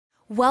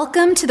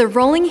Welcome to the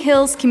Rolling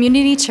Hills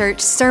Community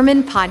Church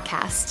Sermon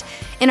Podcast.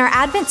 In our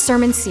Advent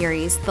Sermon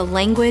series, The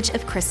Language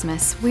of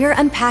Christmas, we are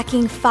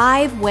unpacking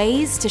 5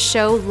 ways to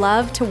show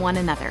love to one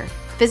another: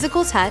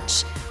 physical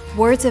touch,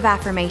 words of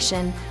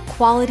affirmation,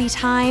 quality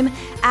time,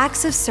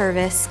 acts of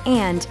service,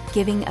 and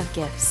giving of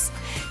gifts.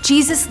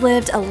 Jesus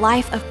lived a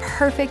life of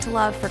perfect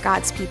love for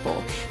God's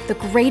people. The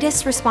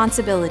greatest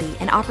responsibility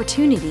and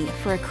opportunity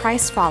for a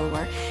Christ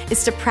follower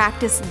is to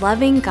practice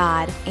loving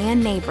God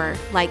and neighbor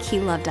like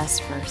He loved us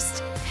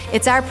first.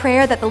 It's our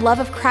prayer that the love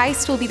of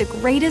Christ will be the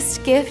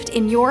greatest gift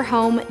in your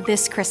home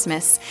this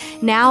Christmas.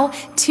 Now,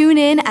 tune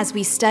in as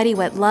we study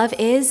what love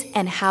is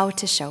and how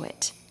to show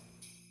it.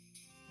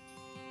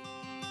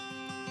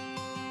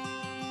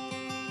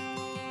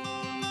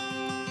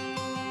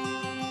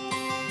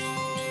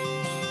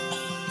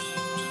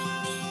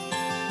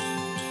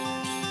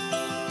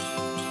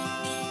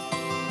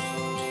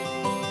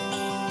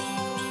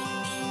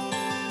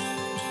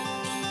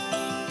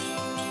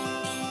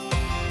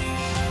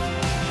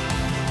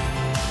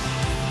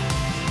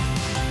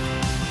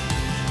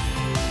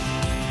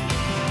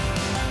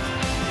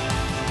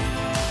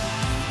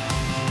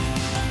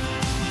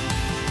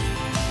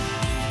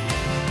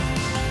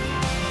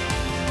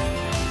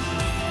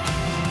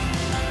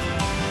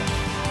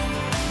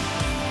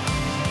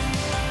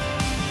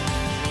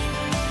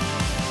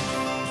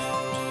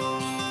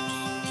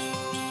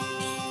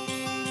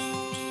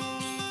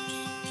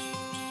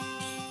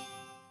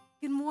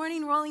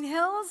 Rolling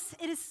Hills.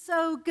 It is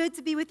so good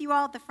to be with you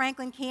all at the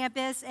Franklin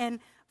campus, and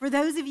for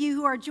those of you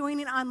who are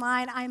joining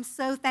online, I am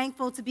so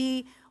thankful to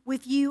be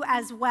with you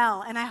as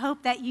well, and I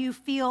hope that you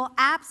feel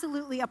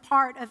absolutely a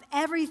part of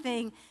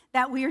everything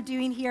that we are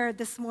doing here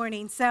this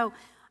morning. So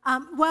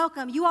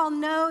welcome. You all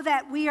know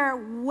that we are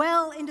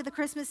well into the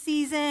Christmas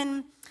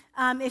season.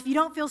 If you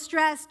don't feel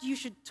stressed, you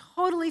should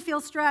totally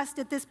feel stressed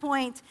at this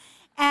point.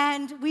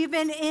 And we've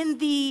been in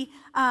the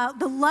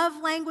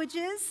love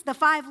languages, the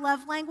 5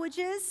 love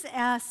languages,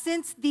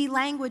 since the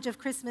language of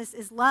Christmas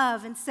is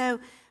love. And so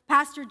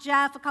Pastor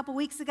Jeff, a couple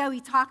weeks ago,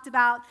 he talked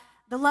about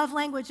the love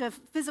language of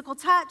physical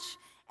touch,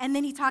 and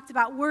then he talked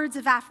about words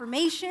of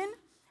affirmation.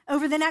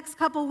 Over the next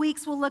couple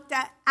weeks, we'll look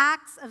at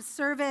acts of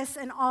service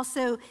and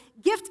also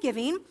gift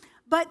giving.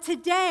 But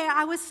today,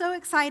 I was so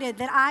excited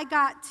that I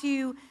got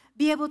to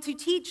be able to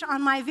teach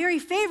on my very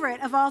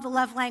favorite of all the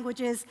love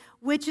languages,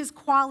 which is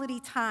quality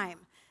time.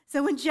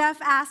 So when Jeff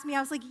asked me, I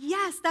was like,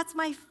 yes, that's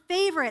my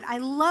favorite. I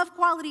love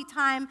quality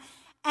time.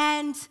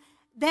 And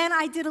then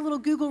I did a little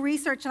Google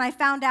research, and I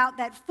found out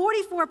that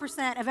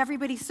 44% of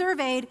everybody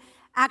surveyed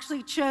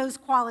actually chose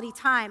quality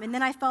time. And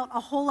then I felt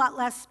a whole lot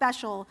less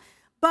special.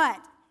 But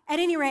at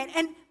any rate,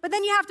 but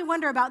then you have to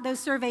wonder about those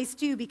surveys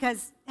too,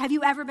 because have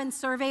you ever been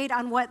surveyed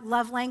on what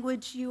love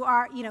language you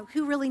are? You know,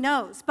 who really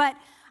knows? But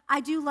I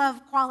do love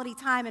quality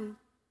time, and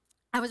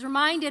I was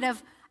reminded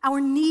of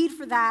our need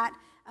for that.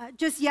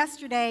 Just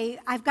yesterday,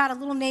 I've got a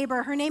little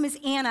neighbor. Her name is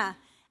Anna,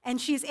 and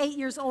she's 8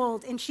 years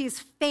old, and she is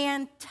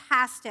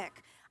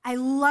fantastic. I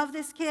love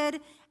this kid,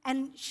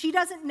 and she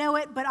doesn't know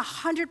it, but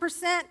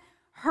 100%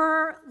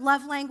 her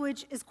love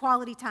language is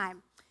quality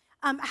time.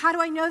 How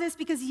do I know this?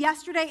 Because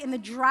yesterday in the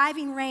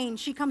driving rain,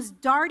 she comes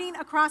darting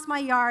across my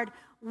yard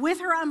with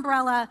her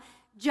umbrella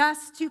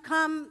just to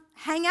come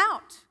hang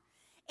out.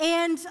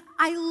 And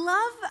I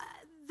love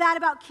that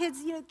about kids.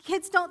 You know,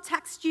 kids don't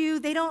text you.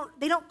 They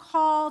don't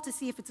call to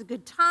see if it's a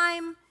good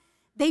time.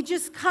 They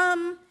just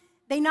come.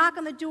 They knock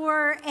on the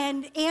door.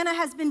 And Anna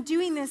has been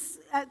doing this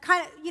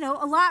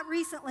a lot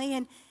recently.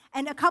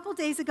 And a couple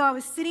days ago, I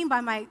was sitting by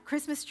my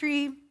Christmas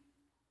tree.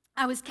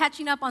 I was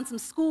catching up on some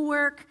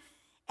schoolwork,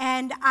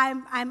 and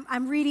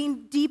I'm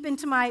reading deep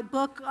into my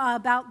book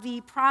about the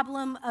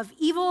problem of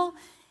evil.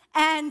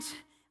 And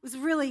it was a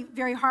really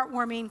very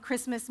heartwarming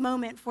Christmas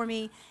moment for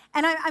me.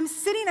 And I'm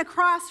sitting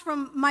across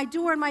from my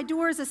door, and my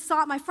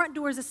front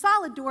door is a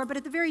solid door, but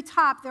at the very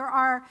top there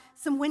are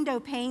some window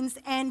panes,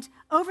 and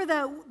over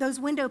those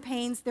window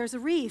panes there's a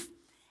wreath.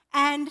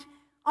 And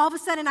all of a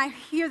sudden I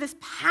hear this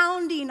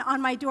pounding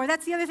on my door.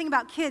 That's the other thing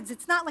about kids.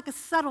 It's not like a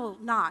subtle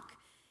knock.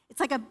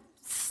 It's like a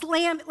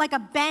slam, like a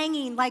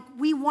banging, like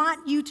we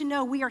want you to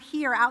know we are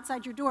here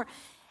outside your door.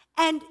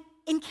 And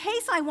in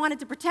case I wanted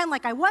to pretend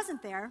like I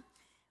wasn't there,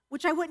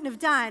 which I wouldn't have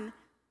done,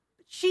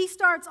 she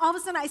starts, all of a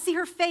sudden I see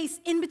her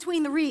face in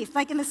between the wreath,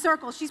 like in the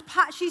circle. She's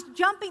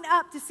jumping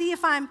up to see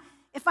if I'm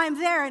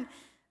there. And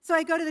so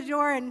I go to the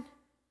door, and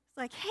it's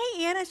like,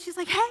 hey, Anna. She's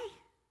like, hey,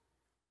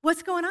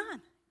 what's going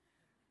on?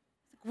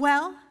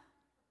 Well,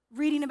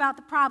 reading about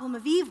the problem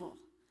of evil.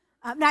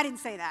 No, I didn't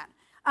say that.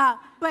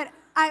 But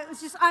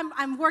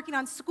I'm working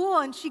on school,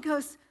 and she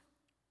goes,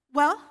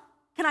 well,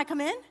 can I come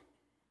in?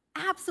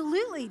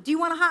 Absolutely. Do you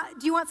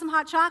want some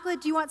hot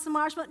chocolate? Do you want some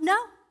marshmallow?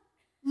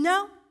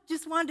 No,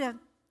 just wanted to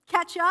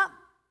catch up,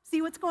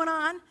 see what's going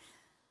on.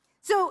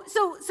 So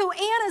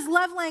Anna's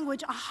love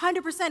language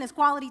 100% is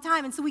quality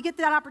time. And so we get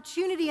that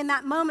opportunity in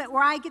that moment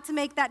where I get to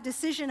make that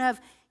decision of,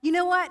 you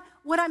know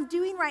what I'm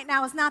doing right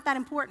now is not that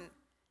important.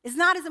 It's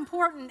not as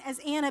important as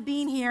Anna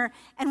being here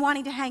and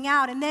wanting to hang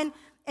out. And then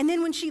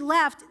when she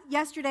left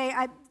yesterday,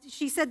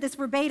 she said this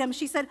verbatim.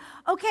 She said,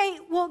 okay,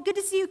 well, good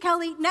to see you,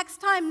 Kelly. Next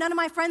time, none of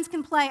my friends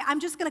can play. I'm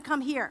just going to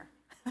come here.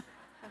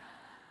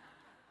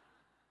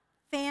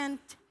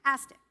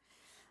 Fantastic.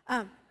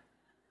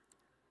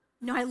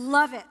 No, I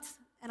love it.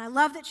 And I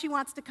love that she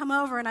wants to come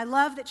over, and I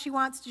love that she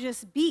wants to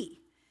just be.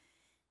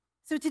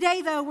 So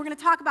today, though, we're going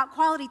to talk about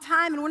quality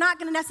time, and we're not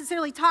going to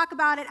necessarily talk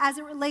about it as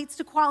it relates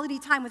to quality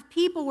time with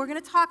people. We're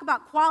going to talk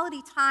about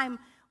quality time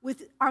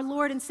with our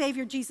Lord and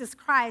Savior, Jesus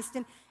Christ.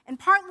 And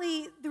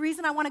partly the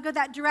reason I want to go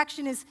that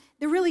direction is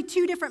they're really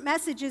two different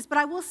messages, but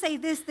I will say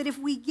this, that if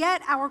we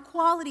get our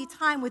quality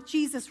time with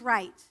Jesus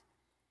right,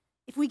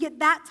 if we get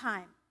that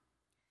time,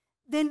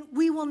 then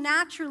we will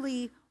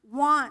naturally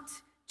want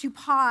to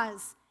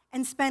pause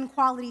and spend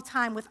quality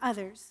time with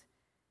others,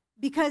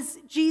 because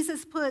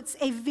Jesus puts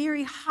a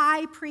very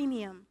high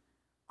premium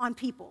on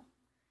people.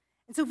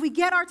 And so if we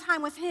get our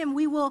time with him,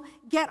 we will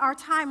get our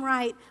time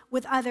right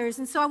with others.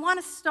 And so I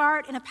want to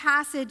start in a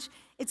passage.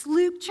 It's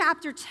Luke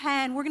chapter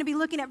 10. We're going to be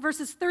looking at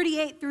verses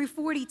 38 through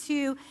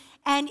 42.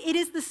 And it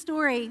is the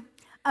story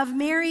of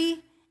Mary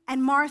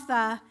and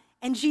Martha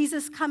and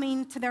Jesus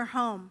coming to their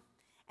home.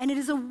 And it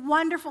is a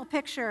wonderful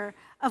picture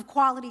of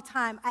quality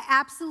time. I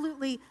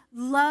absolutely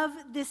love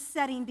this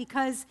setting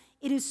because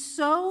it is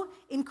so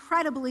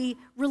incredibly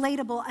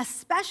relatable,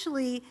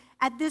 especially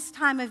at this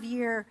time of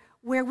year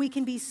where we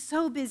can be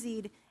so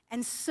busied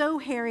and so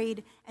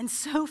harried and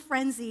so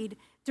frenzied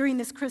during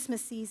this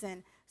Christmas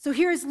season. So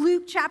here's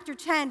Luke chapter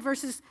 10,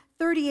 verses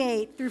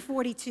 38 through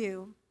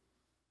 42.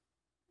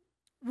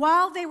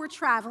 While they were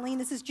traveling,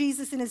 this is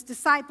Jesus and his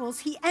disciples,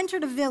 he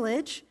entered a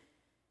village,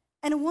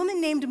 and a woman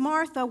named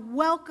Martha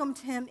welcomed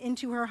him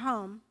into her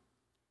home.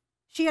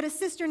 She had a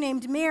sister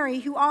named Mary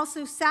who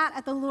also sat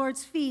at the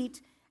Lord's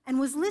feet and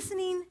was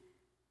listening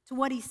to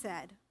what he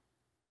said.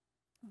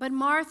 But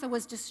Martha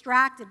was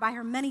distracted by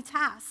her many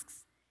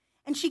tasks,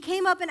 and she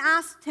came up and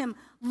asked him,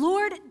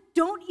 Lord,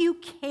 don't you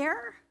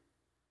care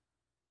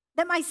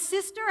that my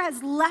sister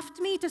has left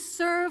me to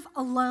serve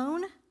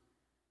alone?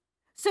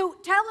 So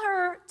tell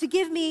her to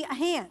give me a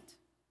hand.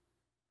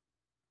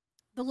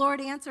 The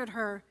Lord answered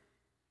her,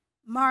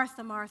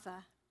 Martha,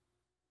 Martha,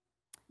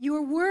 you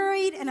are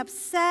worried and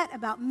upset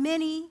about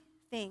many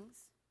things,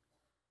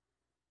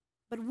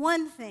 but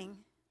one thing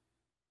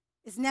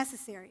is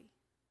necessary.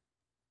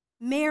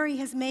 Mary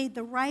has made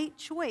the right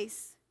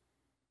choice,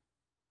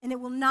 and it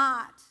will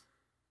not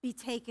be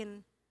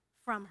taken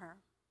from her.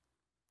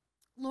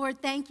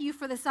 Lord, thank you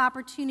for this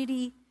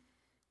opportunity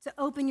to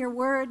open your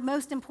word.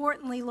 Most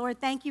importantly, Lord,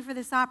 thank you for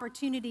this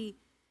opportunity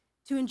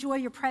to enjoy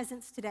your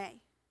presence today.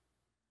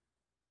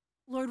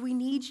 Lord, we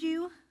need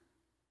you.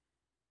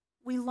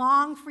 We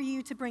long for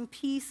you to bring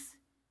peace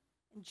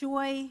and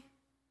joy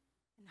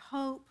and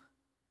hope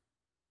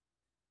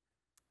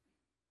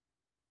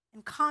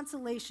and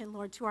consolation,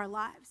 Lord, to our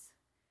lives.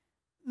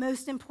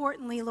 Most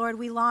importantly, Lord,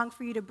 we long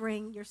for you to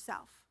bring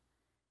yourself.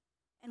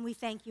 And we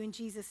thank you in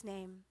Jesus'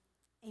 name.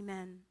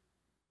 Amen.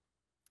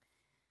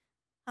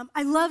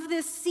 I love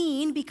this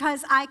scene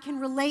because I can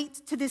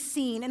relate to this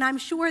scene, and I'm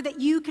sure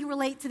that you can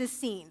relate to this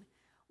scene.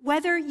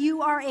 Whether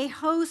you are a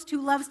host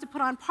who loves to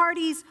put on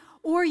parties,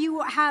 or you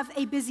have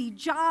a busy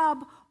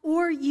job,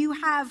 or you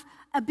have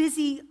a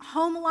busy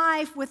home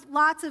life with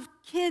lots of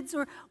kids,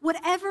 or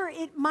whatever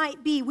it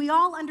might be, we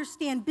all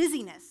understand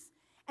busyness,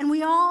 and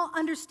we all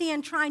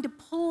understand trying to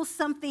pull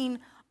something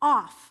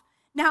off.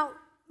 Now,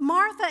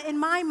 Martha, in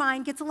my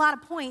mind, gets a lot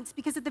of points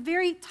because at the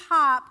very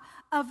top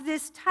of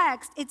this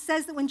text, it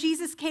says that when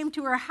Jesus came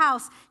to her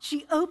house,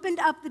 she opened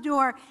up the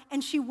door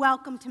and she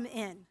welcomed him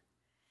in.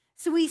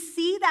 So we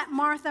see that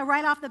Martha,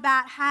 right off the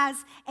bat,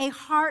 has a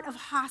heart of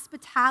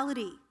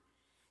hospitality.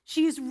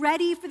 She is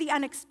ready for the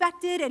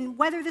unexpected, and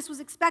whether this was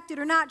expected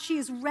or not, she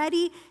is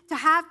ready to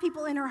have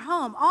people in her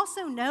home.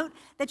 Also note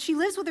that she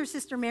lives with her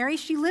sister Mary.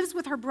 She lives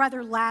with her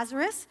brother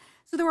Lazarus.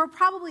 So there were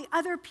probably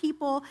other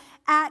people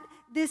at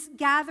this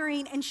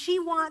gathering, and she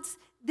wants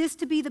this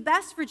to be the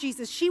best for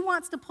Jesus. She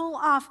wants to pull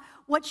off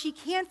what she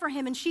can for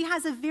him, and she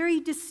has a very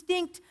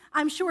distinct,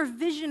 I'm sure,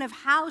 vision of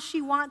how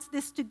she wants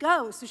this to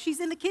go. So she's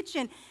in the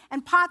kitchen,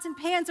 and pots and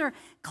pans are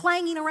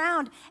clanging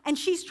around, and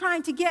she's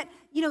trying to get,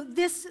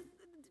 this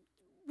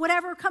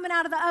whatever coming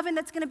out of the oven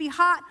that's going to be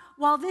hot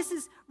while this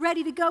is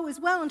ready to go as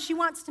well, and she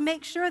wants to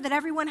make sure that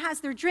everyone has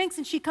their drinks,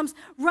 and she comes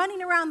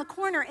running around the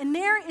corner, and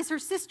there is her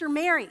sister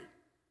Mary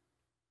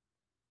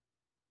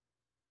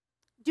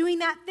doing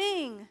that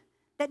thing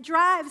that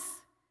drives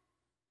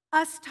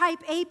us type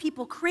A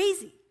people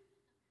crazy,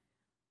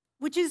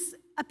 which is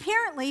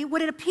apparently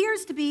what it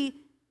appears to be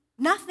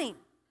nothing.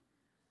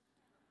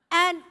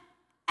 And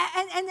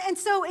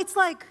so it's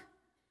like,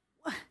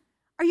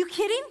 are you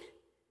kidding?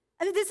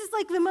 I mean, this is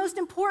like the most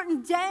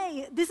important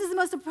day. This is the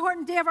most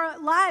important day of our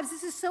lives.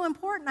 This is so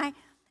important.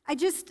 I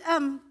just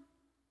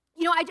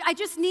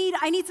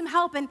need some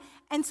help.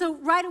 And so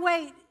right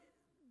away,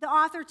 the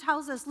author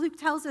tells us, Luke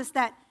tells us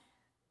that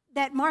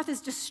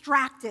Martha's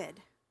distracted.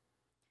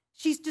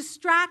 She's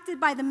distracted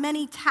by the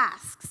many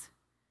tasks.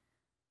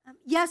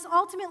 Yes,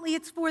 ultimately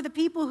it's for the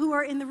people who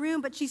are in the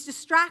room, but she's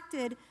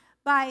distracted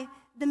by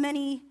the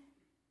many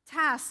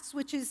tasks,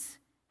 which is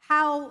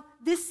how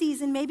this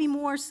season, maybe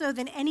more so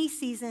than any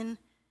season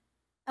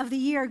of the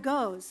year,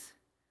 goes,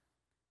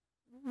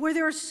 where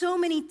there are so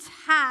many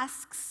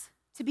tasks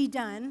to be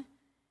done,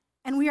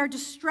 and we are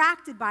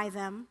distracted by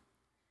them,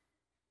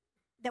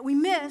 that we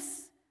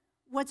miss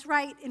what's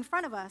right in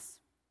front of us.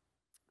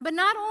 But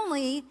not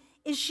only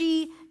is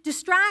she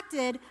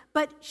distracted,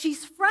 but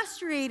she's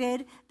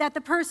frustrated that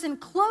the person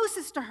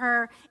closest to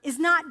her is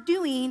not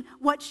doing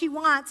what she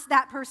wants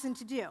that person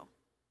to do.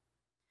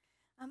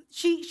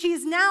 She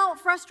is now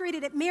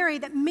frustrated at Mary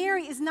that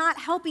Mary is not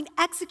helping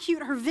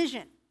execute her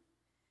vision.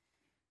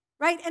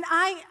 Right? And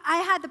I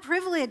had the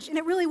privilege, and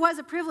it really was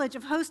a privilege,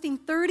 of hosting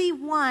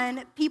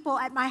 31 people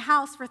at my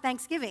house for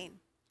Thanksgiving.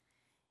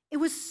 It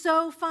was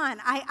so fun.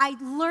 I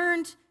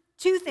learned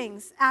two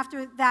things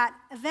after that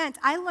event.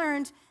 I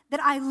learned that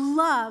I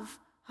love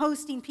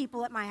hosting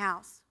people at my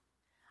house.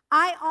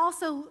 I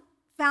also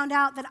found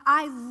out that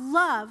I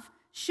love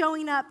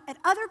showing up at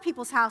other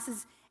people's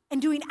houses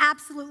and doing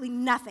absolutely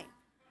nothing.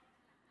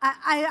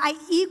 I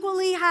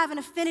equally have an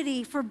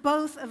affinity for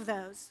both of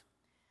those.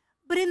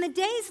 But in the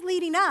days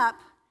leading up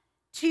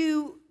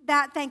to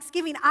that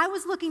Thanksgiving, I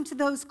was looking to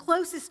those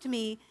closest to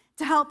me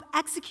to help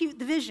execute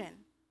the vision,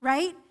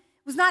 right?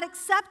 It was not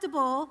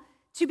acceptable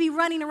to be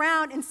running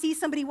around and see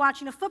somebody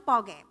watching a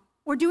football game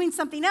or doing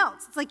something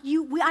else. It's like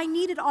I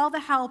needed all the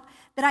help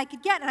that I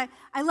could get, and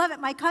I love it.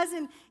 My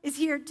cousin is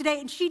here today,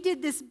 and she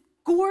did this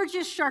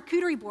gorgeous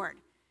charcuterie board.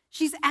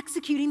 She's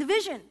executing the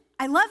vision.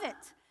 I love it.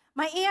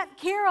 My Aunt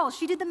Carol,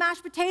 she did the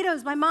mashed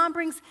potatoes. My mom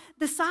brings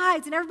the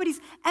sides, and everybody's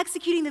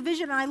executing the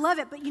vision, and I love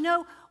it. But you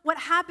know what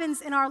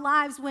happens in our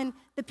lives when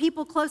the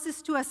people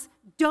closest to us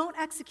don't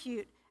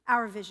execute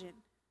our vision?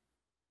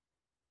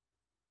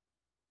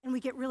 And we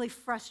get really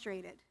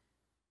frustrated.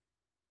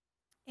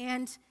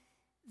 And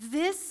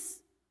this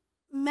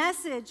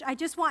message, I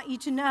just want you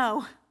to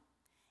know,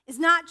 is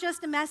not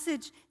just a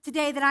message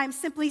today that I'm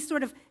simply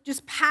sort of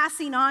just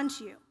passing on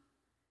to you.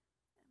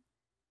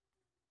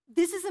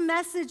 This is a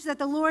message that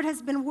the Lord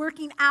has been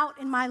working out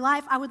in my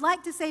life. I would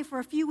like to say for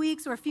a few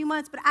weeks or a few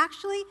months, but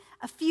actually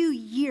a few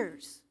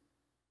years.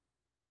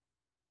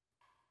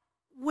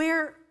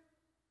 Where,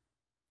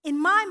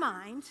 in my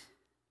mind,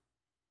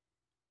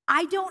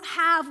 I don't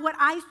have what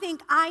I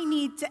think I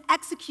need to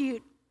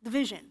execute the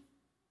vision.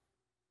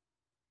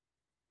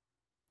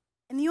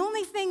 And the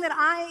only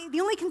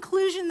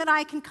conclusion that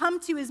I can come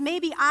to is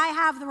maybe I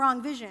have the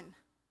wrong vision.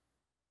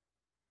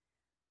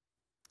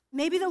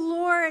 Maybe the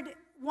Lord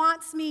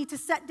wants me to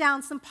set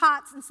down some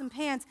pots and some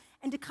pans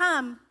and to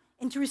come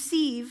and to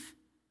receive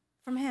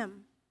from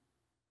him.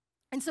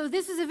 And so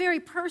this is a very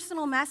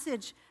personal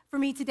message for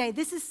me today.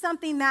 This is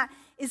something that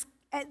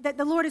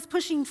the Lord is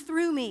pushing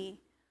through me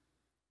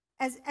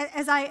as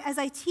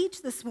I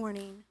teach this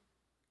morning,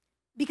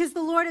 because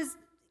the Lord is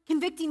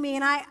convicting me,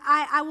 and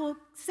I will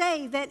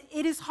say that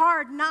it is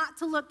hard not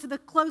to look to the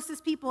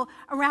closest people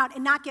around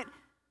and not get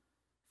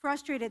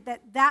frustrated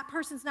that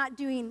person's not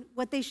doing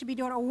what they should be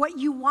doing or what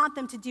you want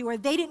them to do, or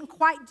they didn't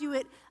quite do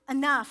it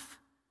enough.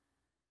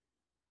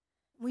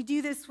 We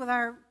do this with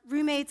our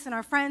roommates and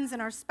our friends and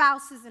our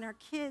spouses and our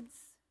kids.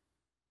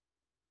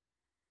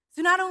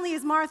 So not only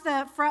is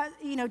Martha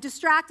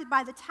distracted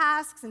by the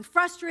tasks and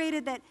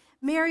frustrated that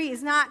Mary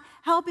is not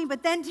helping,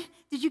 but then,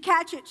 did you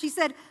catch it? She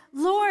said,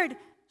 "Lord,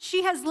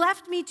 she has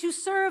left me to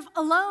serve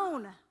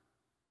alone."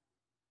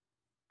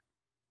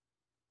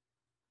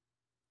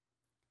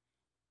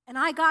 And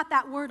I got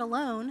that word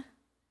 "alone."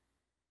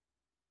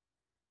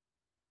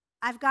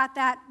 I've got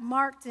that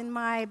marked in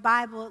my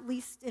Bible, at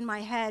least in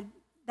my head.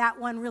 That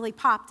one really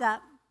popped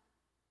up.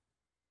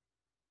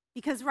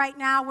 Because right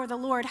now, where the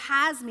Lord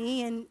has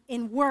me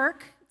in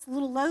work, it's a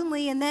little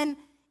lonely. And then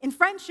in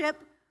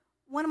friendship,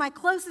 one of my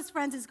closest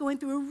friends is going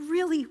through a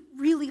really,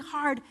 really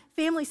hard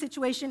family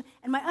situation.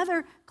 And my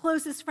other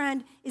closest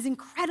friend is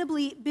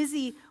incredibly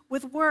busy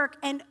with work.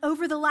 And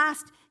over the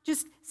last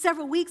just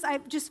several weeks,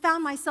 I've just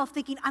found myself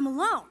thinking, I'm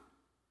alone.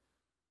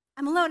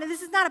 I'm alone. And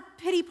this is not a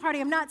pity party.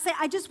 I'm not saying,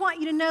 I just want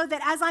you to know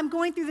that as I'm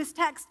going through this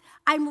text,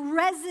 I'm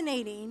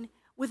resonating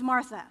with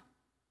Martha.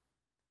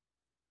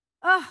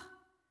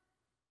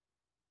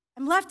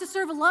 I'm left to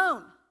serve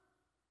alone.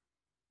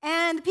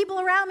 And the people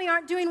around me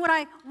aren't doing what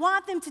I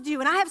want them to do.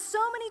 And I have so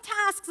many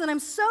tasks, and I'm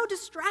so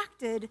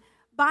distracted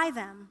by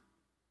them.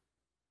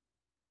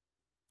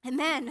 And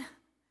then,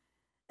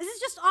 this is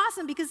just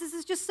awesome, because this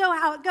is just so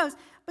how it goes.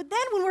 But then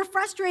when we're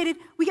frustrated,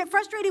 we get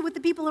frustrated with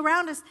the people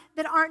around us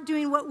that aren't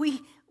doing what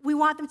we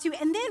want them to.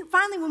 And then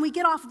finally, when we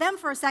get off them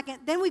for a second,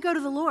 then we go to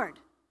the Lord.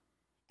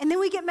 And then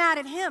we get mad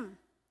at him.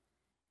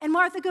 And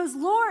Martha goes,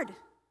 "Lord,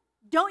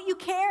 don't you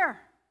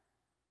care?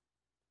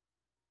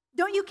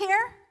 Don't you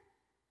care?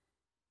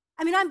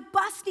 I mean, I'm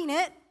busting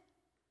it.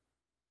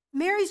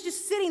 Mary's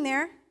just sitting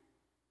there.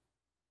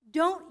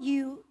 Don't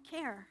you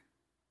care?"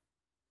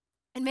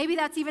 And maybe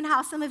that's even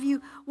how some of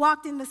you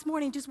walked in this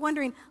morning, just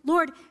wondering,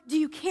 "Lord, do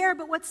you care?"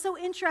 But what's so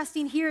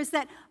interesting here is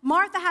that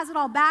Martha has it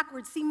all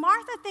backwards. See,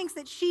 Martha thinks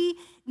that she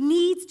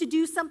needs to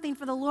do something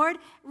for the Lord.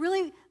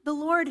 Really, the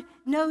Lord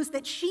knows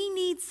that she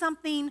needs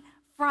something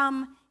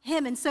from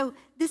him. And so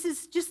this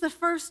is just the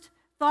first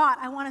thought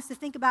I want us to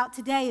think about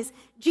today is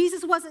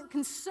Jesus wasn't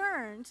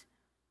concerned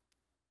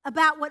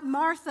about what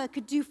Martha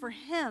could do for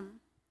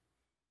him.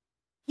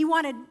 He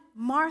wanted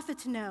Martha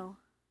to know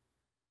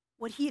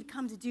what he had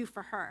come to do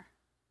for her.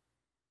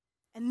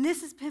 And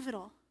this is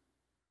pivotal.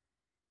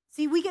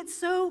 See, we get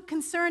so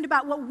concerned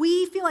about what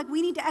we feel like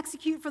we need to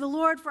execute for the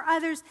Lord, for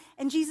others,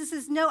 and Jesus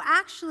says, no,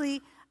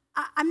 actually,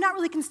 I'm not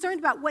really concerned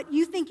about what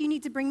you think you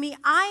need to bring me.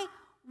 I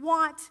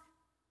want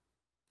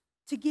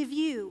to give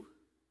you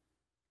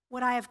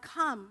what I have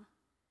come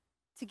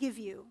to give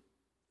you.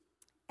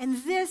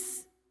 And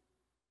this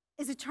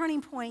is a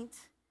turning point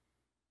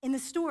in the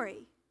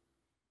story,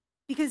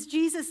 because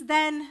Jesus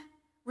then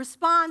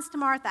responds to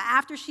Martha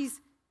after she's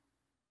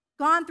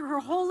gone through her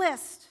whole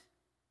list,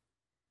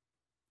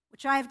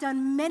 which I have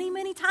done many,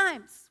 many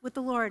times with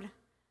the Lord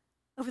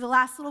over the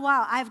last little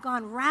while. I've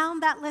gone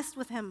round that list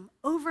with him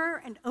over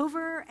and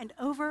over and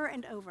over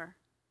and over.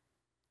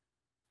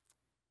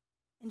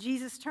 And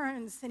Jesus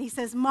turns and he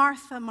says,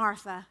 Martha,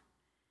 Martha.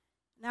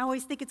 And I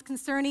always think it's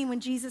concerning when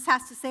Jesus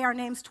has to say our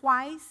names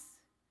twice.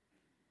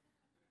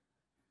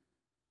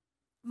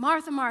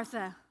 Martha,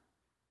 Martha,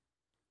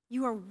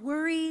 you are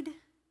worried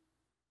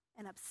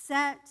and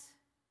upset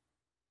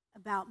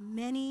about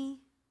many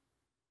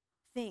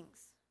things.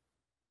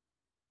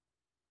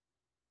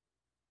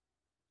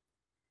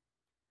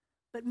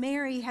 But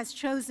Mary has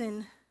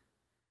chosen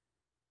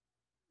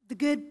the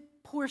good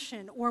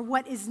portion, or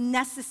what is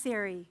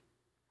necessary,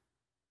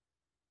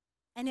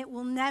 and it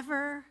will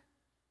never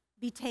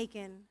be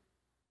taken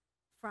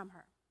from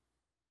her.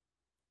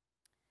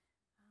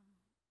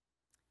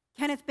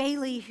 Kenneth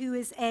Bailey, who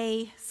is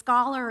a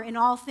scholar in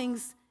all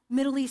things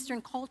Middle Eastern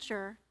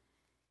culture,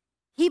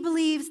 he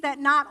believes that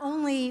not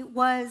only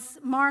was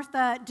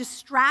Martha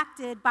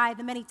distracted by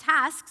the many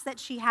tasks that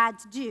she had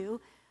to do,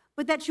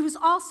 but that she was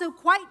also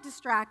quite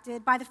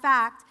distracted by the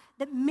fact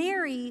that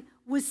Mary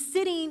was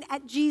sitting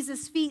at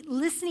Jesus' feet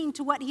listening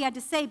to what he had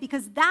to say,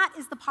 because that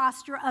is the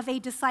posture of a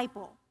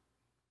disciple.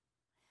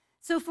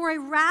 So for a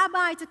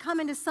rabbi to come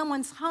into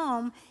someone's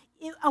home,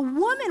 a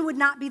woman would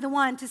not be the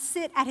one to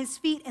sit at his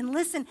feet and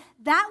listen.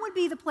 That would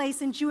be the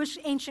place in Jewish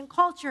ancient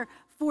culture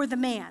for the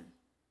man.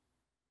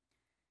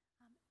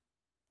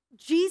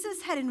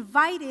 Jesus had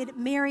invited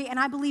Mary, and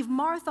I believe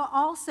Martha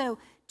also,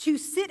 to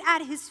sit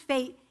at his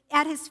feet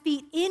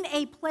in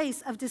a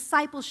place of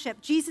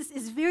discipleship. Jesus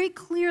is very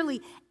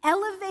clearly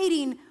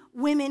elevating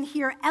women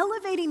here,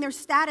 elevating their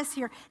status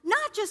here,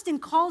 not just in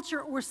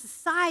culture or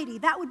society,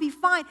 that would be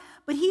fine,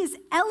 but he is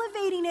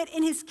elevating it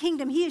in his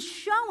kingdom. He is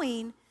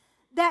showing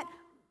that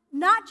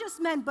not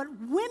just men, but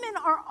women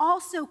are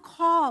also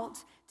called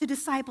to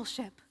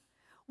discipleship.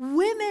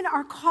 Women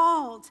are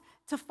called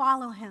to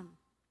follow him.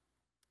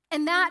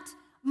 And that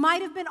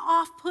might have been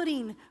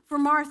off-putting for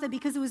Martha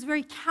because it was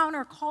very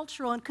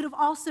countercultural and could have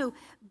also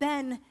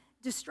been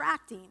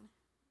distracting.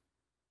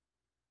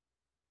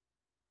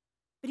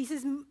 But he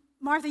says,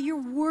 Martha,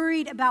 you're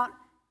worried about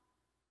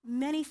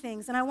many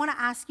things, and I want to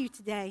ask you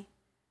today,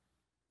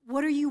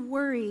 what are you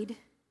worried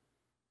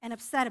and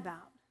upset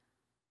about?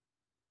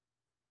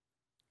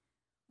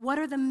 What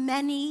are the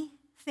many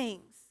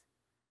things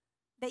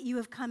that you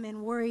have come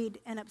in worried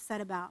and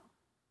upset about?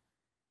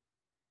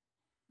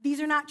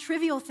 These are not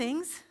trivial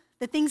things.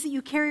 The things that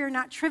you carry are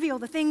not trivial.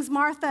 The things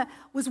Martha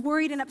was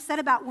worried and upset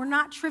about were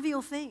not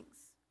trivial things.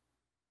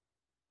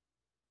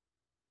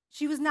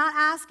 She was not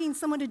asking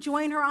someone to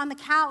join her on the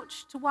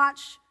couch to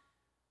watch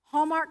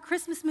Hallmark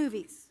Christmas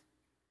movies.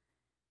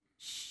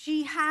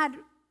 She had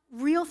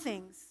real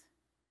things.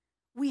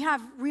 We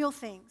have real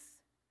things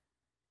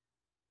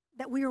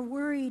that we are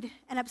worried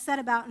and upset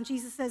about. And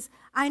Jesus says,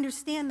 I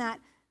understand that.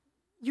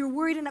 You're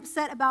worried and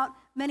upset about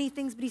many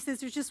things, but he says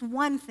there's just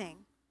one thing.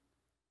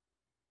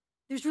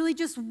 There's really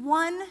just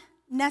one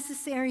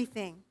necessary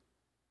thing.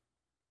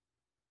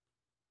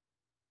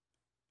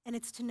 And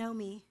it's to know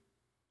me.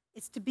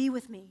 It's to be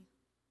with me.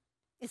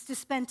 It's to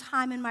spend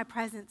time in my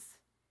presence.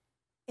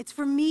 It's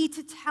for me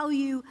to tell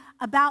you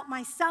about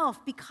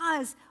myself,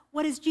 because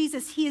what is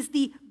Jesus? He is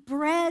the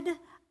bread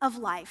of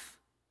life.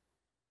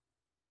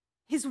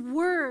 His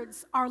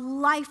words are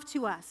life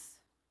to us.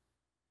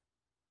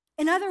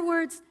 In other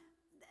words,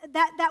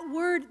 that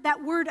word,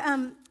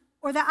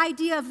 or the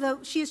idea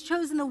of she has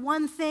chosen the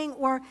one thing,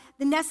 or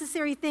the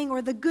necessary thing,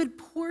 or the good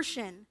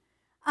portion,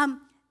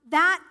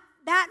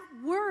 that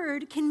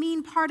word can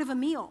mean part of a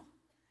meal.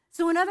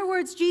 So in other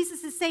words,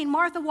 Jesus is saying,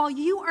 Martha, while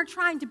you are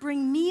trying to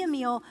bring me a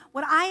meal,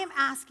 what I am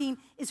asking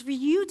is for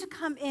you to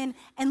come in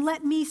and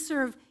let me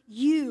serve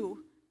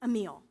you a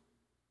meal.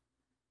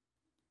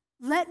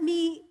 Let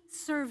me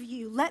serve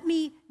you. Let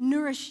me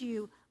nourish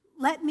you.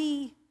 Let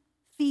me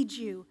feed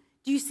you.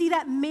 Do you see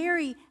that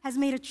Mary has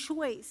made a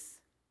choice?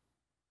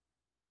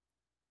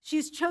 She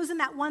has chosen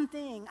that one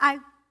thing.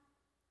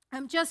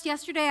 Just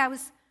yesterday, I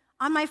was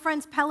on my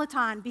friend's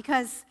Peloton,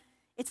 because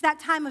it's that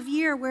time of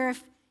year where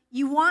if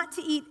you want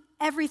to eat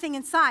everything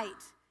in sight,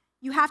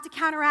 you have to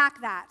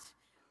counteract that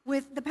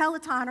with the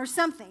Peloton or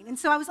something. And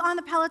so I was on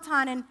the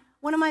Peloton, and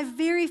one of my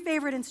very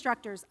favorite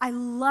instructors, I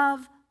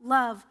love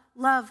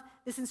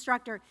this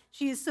instructor.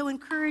 She is so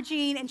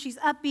encouraging, and she's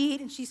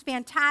upbeat, and she's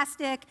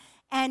fantastic,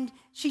 and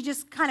she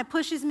just kind of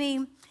pushes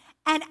me.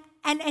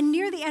 And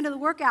near the end of the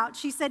workout,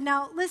 she said,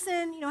 now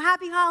listen,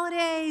 happy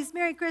holidays,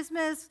 Merry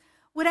Christmas,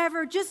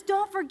 whatever. Just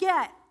don't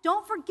forget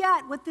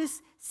what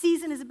this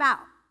season is about.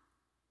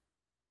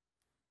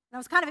 And I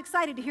was kind of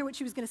excited to hear what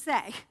she was going to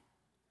say.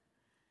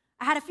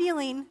 I had a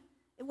feeling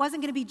it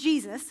wasn't going to be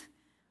Jesus,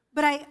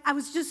 but I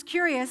was just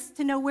curious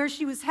to know where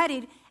she was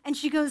headed. And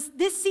she goes,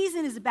 this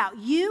season is about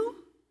you,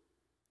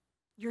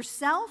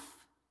 yourself.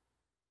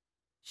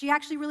 She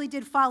actually really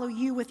did follow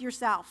you with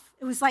yourself.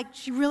 It was like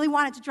she really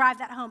wanted to drive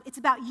that home. It's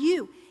about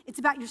you. It's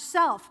about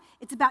yourself.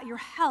 It's about your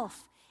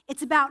health.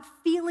 It's about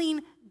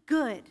feeling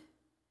good.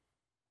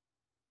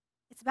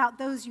 It's about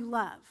those you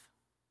love.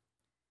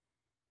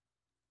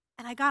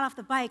 And I got off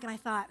the bike and I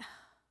thought,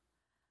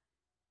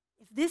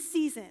 if this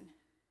season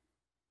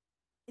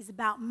is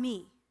about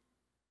me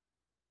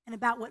and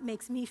about what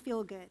makes me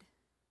feel good,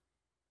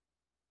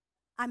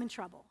 I'm in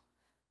trouble.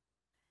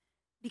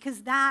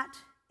 Because that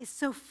is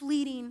so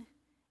fleeting,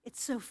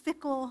 it's so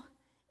fickle,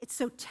 it's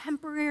so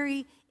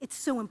temporary, it's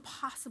so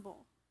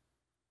impossible.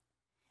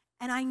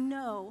 And I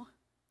know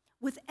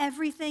with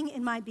everything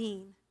in my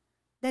being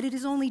that it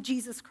is only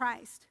Jesus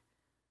Christ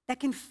that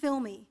can fill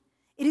me.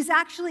 It is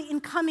actually in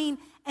coming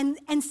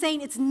and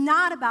saying, it's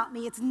not about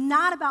me, it's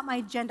not about my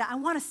agenda. I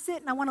want to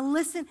sit and I want to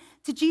listen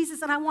to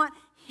Jesus, and I want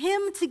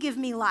him to give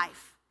me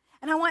life.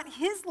 And I want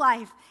his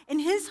life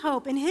and his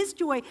hope and his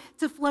joy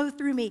to flow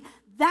through me.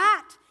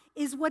 That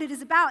is what it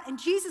is about. And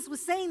Jesus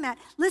was saying that,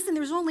 listen,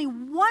 there's only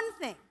one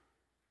thing.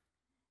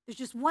 There's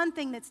just one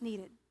thing that's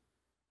needed.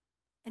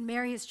 And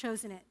Mary has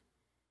chosen it.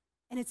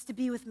 And it's to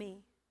be with me.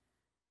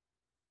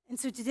 And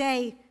so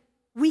today,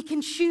 we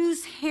can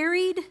choose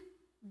harried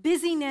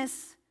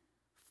busyness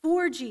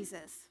for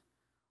Jesus,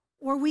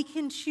 or we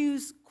can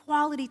choose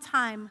quality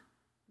time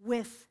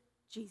with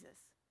Jesus.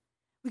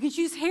 We can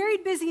choose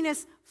harried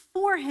busyness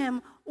for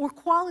him or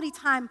quality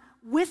time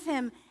with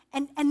him,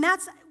 and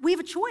we have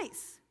a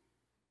choice.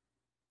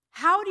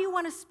 How do you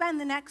want to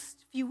spend the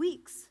next few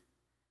weeks?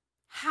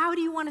 How do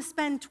you want to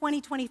spend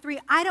 2023?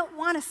 I don't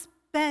want to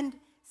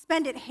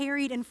spend it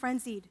harried and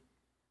frenzied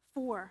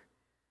for.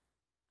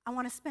 I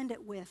want to spend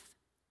it with.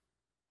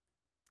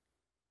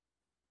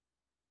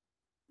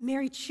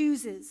 Mary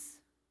chooses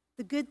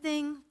the good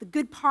thing, the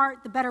good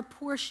part, the better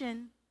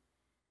portion.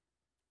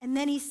 And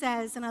then he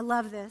says, and I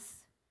love this,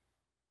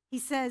 he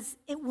says,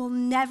 it will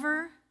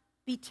never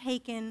be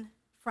taken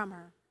from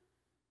her.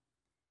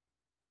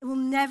 It will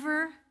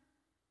never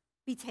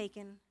be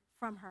taken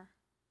from her.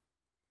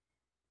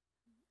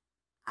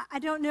 I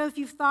don't know if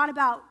you've thought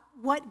about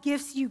what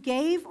gifts you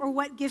gave or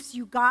what gifts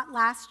you got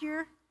last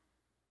year,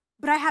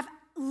 but I have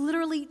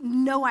literally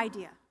no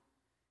idea.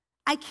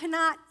 I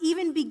cannot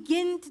even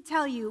begin to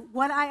tell you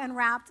what I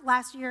unwrapped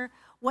last year,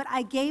 what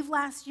I gave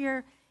last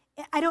year.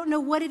 I don't know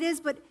what it is,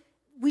 but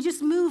we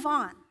just move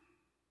on.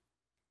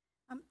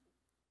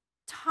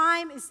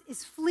 Time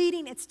is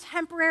fleeting, it's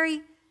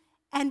temporary,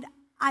 and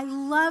I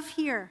love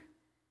here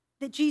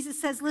that Jesus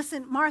says,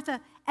 listen,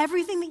 Martha,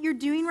 everything that you're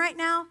doing right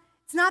now,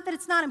 it's not that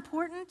it's not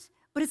important,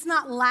 but it's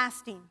not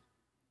lasting.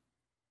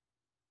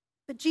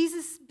 But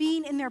Jesus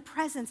being in their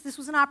presence, this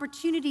was an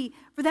opportunity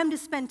for them to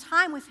spend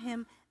time with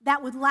him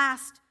that would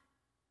last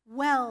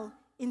well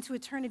into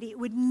eternity. It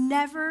would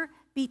never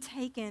be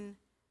taken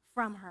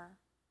from her.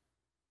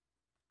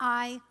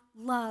 I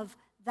love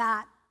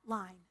that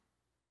line.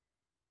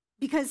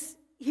 Because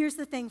here's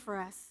the thing for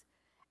us.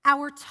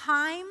 Our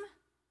time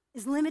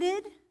is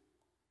limited,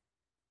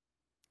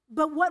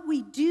 but what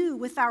we do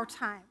with our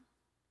time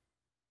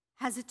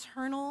has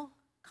eternal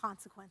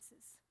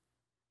consequences.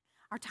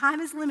 Our time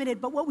is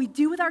limited, but what we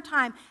do with our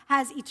time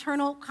has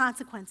eternal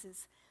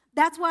consequences.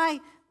 That's why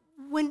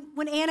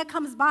when Anna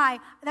comes by,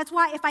 that's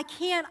why if I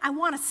can, I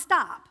want to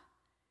stop.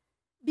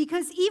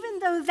 Because even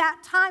though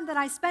that time that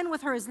I spend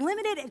with her is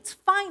limited, it's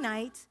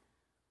finite,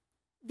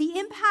 the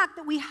impact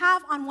that we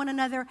have on one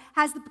another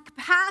has the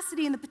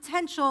capacity and the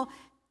potential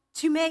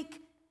to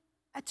make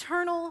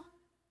eternal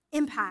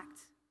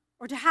impact,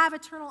 or to have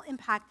eternal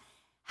impact.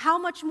 How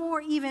much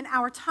more even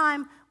our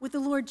time with the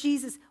Lord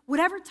Jesus,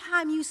 whatever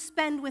time you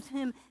spend with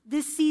him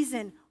this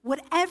season,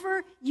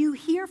 whatever you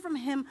hear from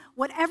him,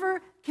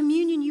 whatever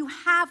communion you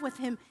have with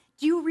him,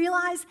 do you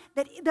realize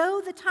that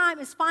though the time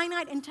is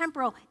finite and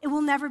temporal, it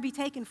will never be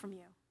taken from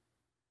you?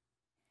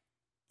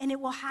 And it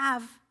will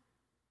have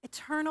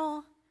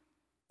eternal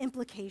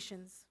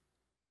implications.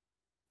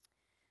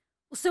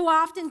 Well, so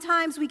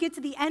oftentimes we get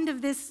to the end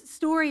of this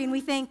story and we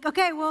think,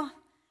 okay, well,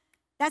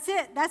 that's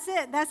it.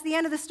 That's the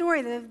end of the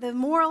story. The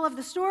moral of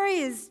the story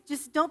is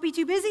just don't be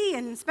too busy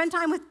and spend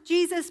time with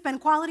Jesus,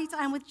 spend quality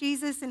time with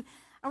Jesus. And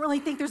I don't really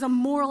think there's a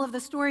moral of the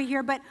story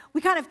here, but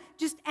we kind of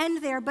just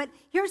end there. But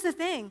here's the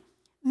thing.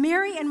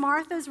 Mary and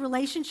Martha's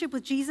relationship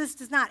with Jesus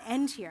does not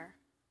end here.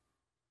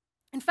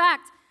 In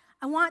fact,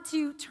 I want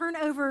to turn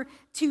over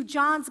to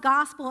John's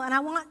gospel, and I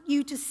want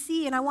you to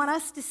see, and I want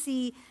us to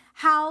see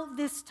how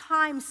this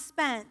time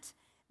spent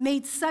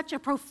made such a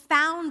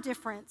profound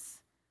difference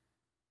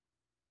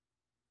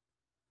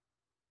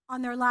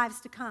on their lives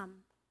to come.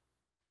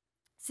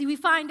 See, we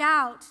find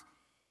out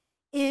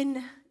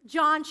in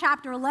John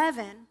chapter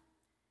 11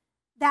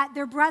 that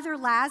their brother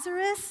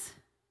Lazarus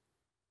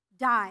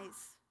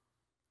dies.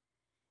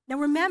 Now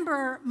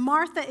remember,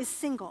 Martha is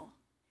single.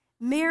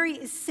 Mary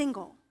is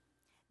single.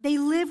 They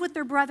live with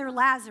their brother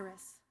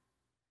Lazarus.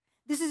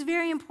 This is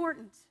very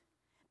important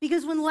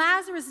because when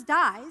Lazarus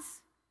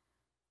dies,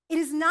 it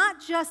is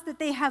not just that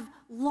they have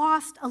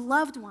lost a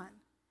loved one.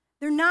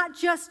 They're not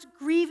just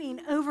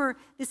grieving over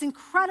this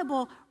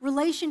incredible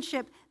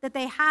relationship that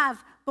they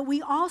have, but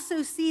we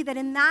also see that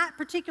in that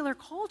particular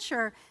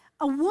culture,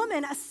 a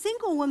woman, a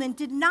single woman,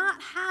 did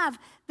not have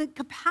the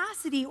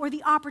capacity or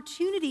the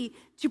opportunity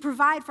to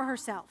provide for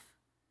herself.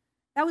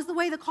 That was the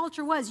way the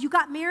culture was. You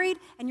got married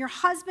and your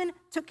husband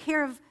took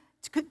care of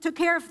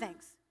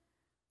things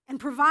and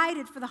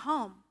provided for the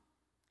home.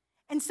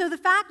 And so the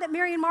fact that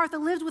Mary and Martha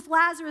lived with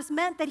Lazarus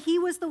meant that he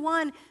was the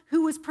one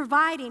who was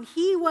providing.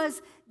 He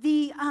was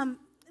the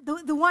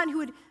one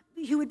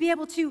who would be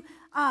able to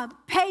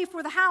pay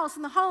for the house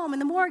and the home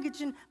and the mortgage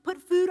and put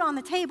food on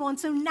the table. And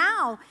so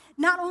now,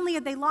 not only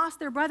had they lost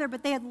their brother,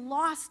 but they had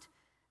lost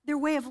their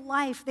way of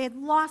life. They had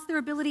lost their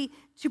ability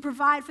to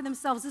provide for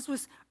themselves. This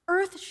was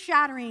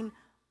earth-shattering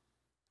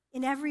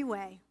in every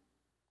way.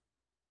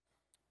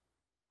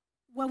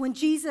 Well, when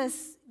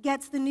Jesus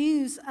gets the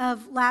news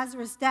of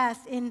Lazarus'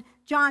 death in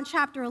John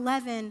chapter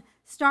 11,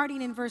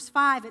 starting in verse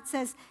 5, it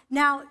says,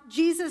 "Now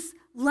Jesus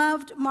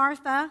loved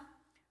Martha,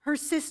 her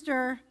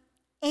sister,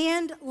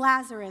 and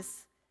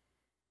Lazarus.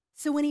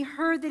 So when he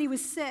heard that he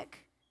was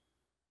sick,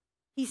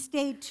 he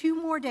stayed 2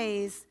 more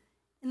days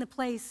in the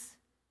place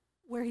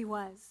where he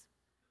was."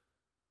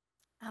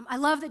 I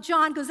love that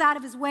John goes out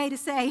of his way to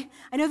say,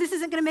 I know this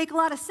isn't going to make a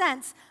lot of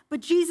sense,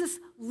 but Jesus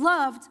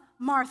loved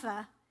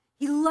Martha.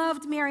 He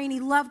loved Mary and he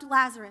loved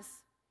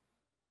Lazarus.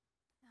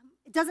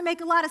 It doesn't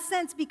make a lot of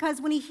sense because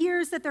when he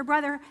hears that their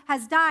brother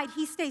has died,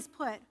 he stays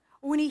put.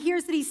 Or when he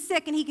hears that he's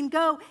sick and he can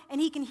go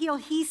and he can heal,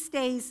 he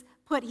stays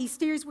put. He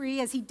stays where he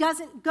is. He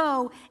doesn't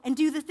go and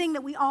do the thing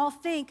that we all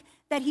think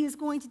that he is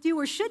going to do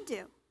or should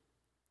do.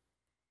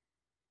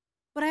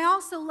 But I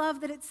also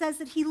love that it says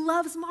that he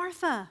loves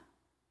Martha,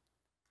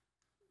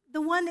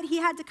 the one that he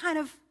had to kind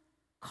of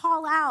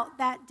call out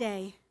that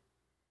day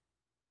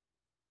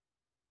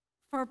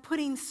for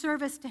putting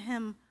service to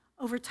him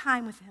over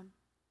time with him.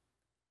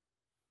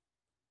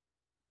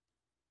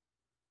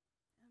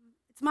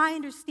 It's my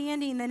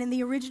understanding that in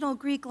the original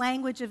Greek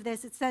language of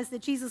this, it says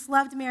that Jesus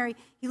loved Mary,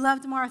 he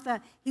loved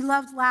Martha, he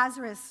loved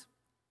Lazarus.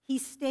 He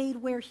stayed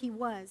where he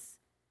was.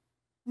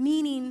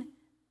 Meaning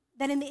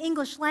that in the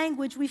English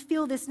language, we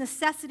feel this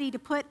necessity to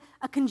put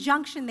a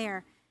conjunction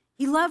there.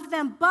 He loved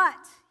them, but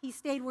he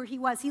stayed where he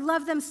was. He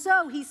loved them,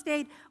 so he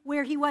stayed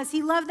where he was.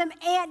 He loved them,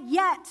 and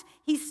yet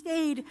he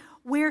stayed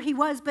where he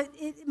was. But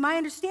my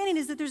understanding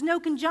is that there's no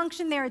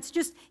conjunction there. It's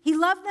just he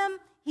loved them,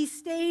 he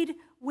stayed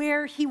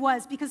where he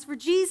was. Because for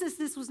Jesus,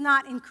 this was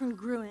not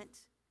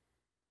incongruent.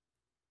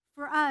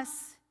 For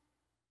us,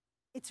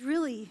 it's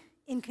really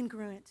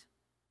incongruent.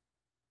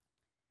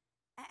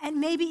 And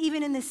maybe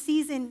even in this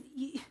season,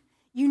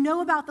 you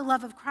know about the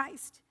love of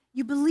Christ.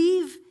 You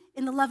believe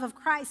in the love of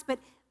Christ,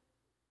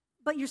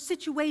 but your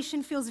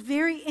situation feels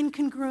very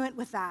incongruent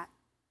with that.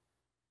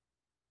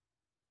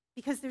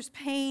 Because there's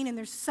pain and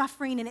there's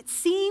suffering, and it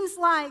seems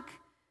like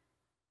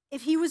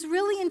if he was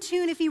really in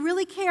tune, if he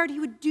really cared, he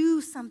would do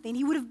something.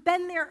 He would have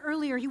been there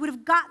earlier. He would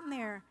have gotten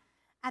there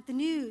at the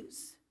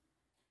news.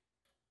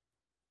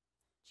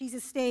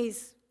 Jesus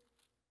stays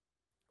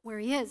where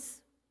he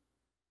is.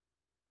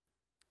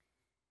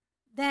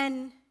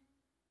 Then,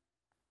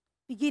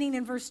 beginning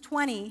in verse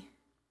 20,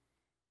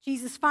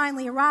 Jesus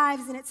finally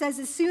arrives, and it says,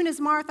 as soon as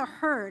Martha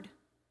heard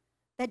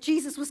that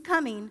Jesus was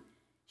coming,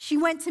 she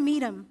went to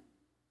meet him.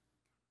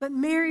 But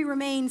Mary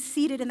remained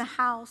seated in the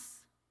house.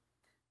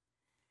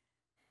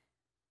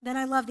 Then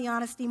I love the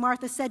honesty.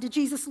 Martha said to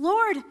Jesus,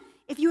 Lord,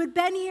 if you had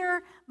been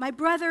here, my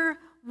brother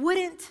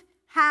wouldn't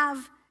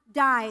have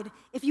died.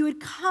 If you had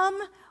come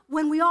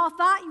when we all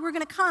thought you were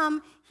going to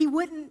come, he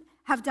wouldn't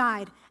have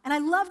died. And I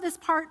love this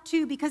part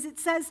too because it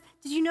says,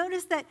 did you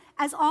notice that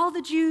as all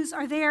the Jews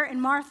are there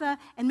in Martha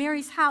and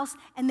Mary's house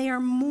and they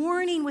are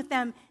mourning with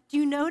them, do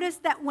you notice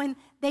that when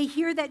they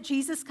hear that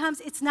Jesus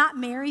comes, it's not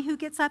Mary who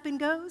gets up and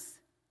goes?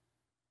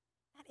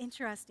 Isn't that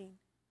interesting?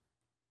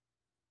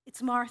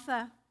 It's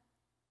Martha.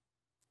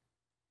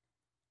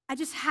 I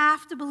just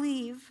have to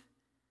believe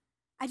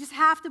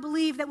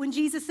that when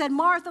Jesus said,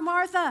 Martha,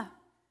 Martha,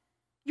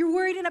 you're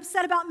worried and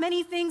upset about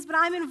many things, but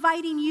I'm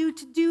inviting you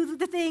to do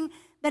the thing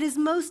that is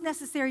most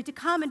necessary, to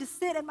come and to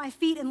sit at my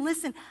feet and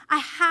listen. I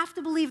have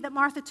to believe that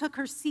Martha took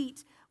her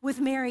seat with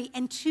Mary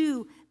and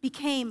too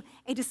became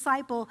a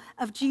disciple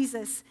of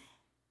Jesus.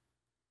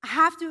 I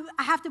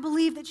have to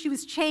believe that she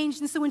was changed.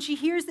 And so when she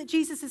hears that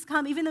Jesus has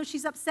come, even though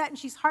she's upset and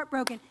she's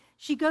heartbroken,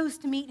 she goes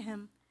to meet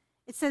him.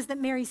 It says that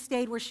Mary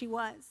stayed where she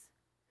was.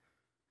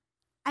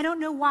 I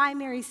don't know why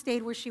Mary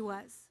stayed where she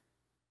was.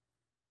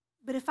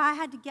 But if I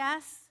had to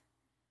guess,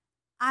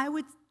 I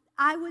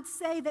would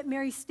say that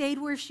Mary stayed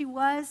where she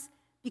was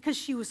because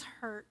she was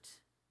hurt.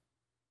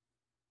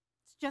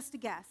 just a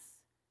guess.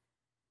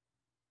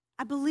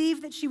 I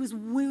believe that she was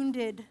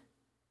wounded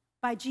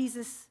by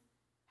Jesus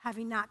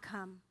having not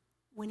come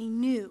when he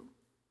knew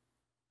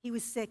he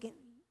was sick, and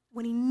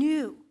when he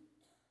knew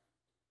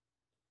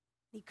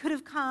he could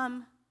have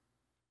come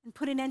and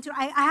put an end to it.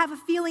 I have a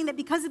feeling that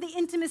because of the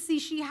intimacy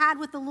she had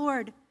with the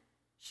Lord,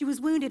 she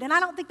was wounded. And I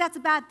don't think that's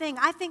a bad thing.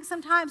 I think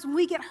sometimes when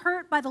we get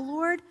hurt by the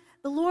Lord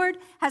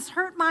has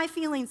hurt my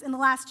feelings in the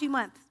last 2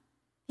 months.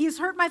 He has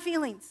hurt my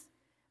feelings.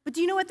 But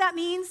do you know what that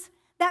means?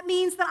 That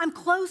means that I'm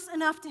close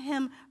enough to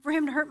him for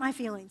him to hurt my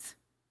feelings.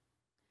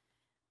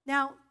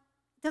 Now,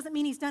 it doesn't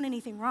mean he's done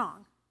anything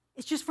wrong.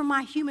 It's just from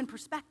my human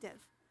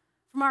perspective,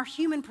 from our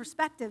human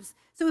perspectives.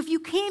 So if you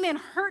came in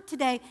hurt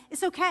today,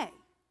 it's okay.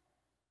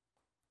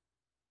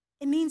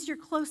 It means you're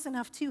close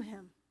enough to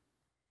him.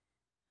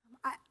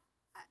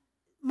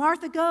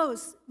 Martha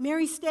goes,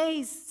 Mary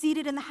stays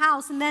seated in the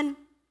house, and then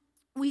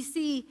we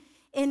see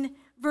in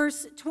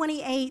verse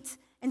 28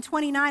 and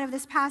 29 of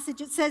this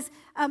passage, it says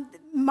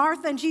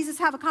Martha and Jesus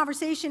have a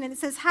conversation, and it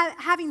says,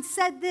 having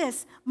said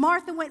this,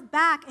 Martha went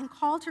back and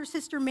called her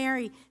sister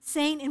Mary,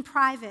 saying in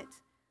private,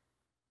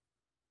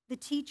 the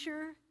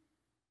teacher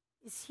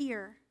is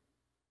here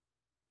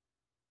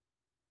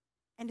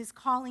and is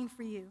calling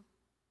for you.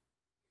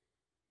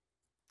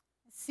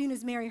 As soon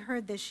as Mary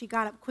heard this, she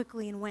got up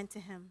quickly and went to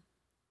him.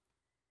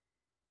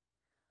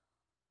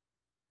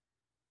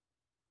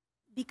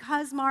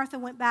 Because Martha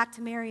went back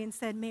to Mary and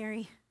said,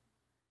 Mary,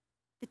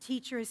 the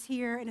teacher is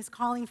here and is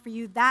calling for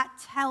you, that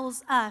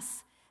tells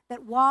us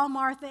that while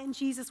Martha and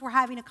Jesus were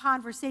having a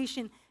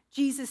conversation,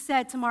 Jesus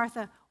said to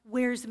Martha,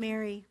 where's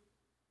Mary?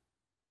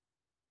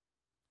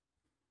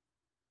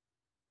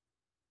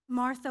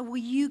 Martha, will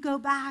you go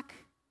back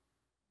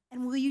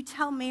and will you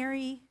tell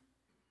Mary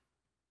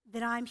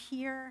that I'm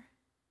here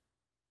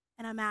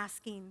and I'm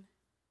asking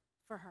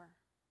for her?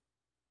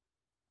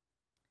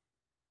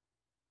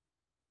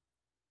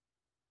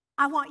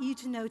 I want you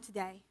to know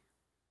today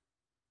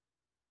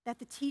that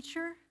the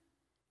teacher,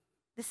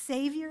 the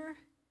Savior,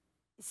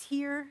 is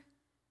here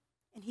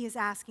and he is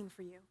asking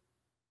for you.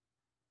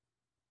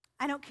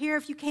 I don't care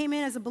if you came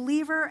in as a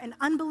believer, an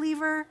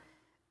unbeliever,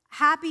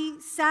 happy,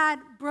 sad,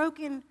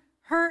 broken,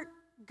 hurt,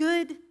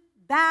 good,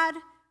 bad,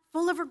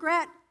 full of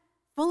regret,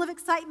 full of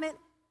excitement.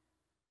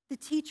 The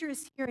teacher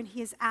is here and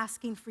he is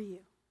asking for you.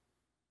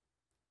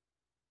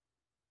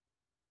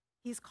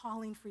 He is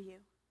calling for you.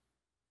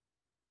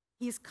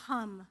 He has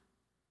come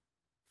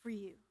for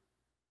you.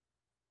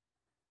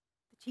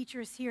 The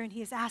teacher is here and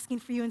he is asking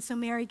for you. And so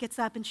Mary gets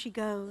up and she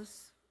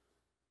goes.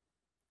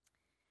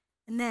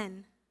 And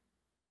then,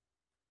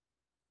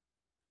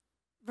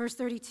 verse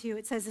 32,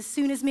 it says, as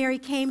soon as Mary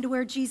came to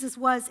where Jesus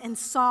was and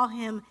saw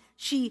him,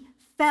 she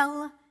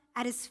fell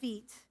at his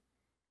feet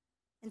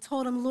and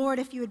told him, Lord,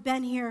 if you had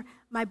been here,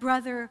 my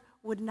brother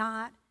would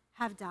not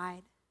have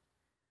died.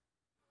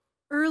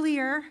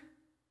 Earlier,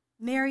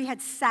 Mary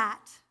had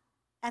sat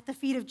at the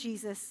feet of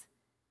Jesus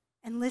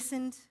and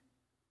listened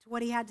to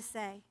what he had to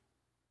say.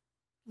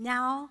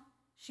 Now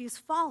she is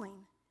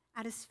falling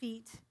at his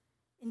feet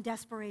in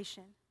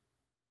desperation.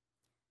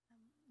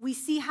 We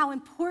see how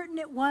important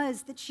it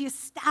was that she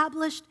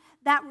established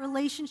that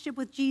relationship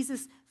with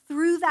Jesus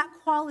through that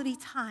quality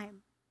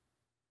time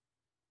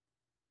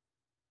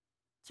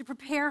to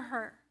prepare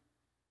her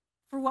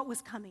for what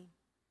was coming,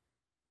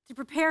 to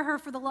prepare her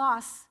for the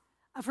loss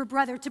of her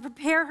brother, to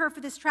prepare her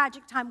for this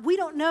tragic time. We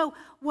don't know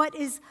what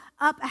is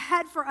up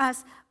ahead for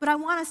us, but I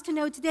want us to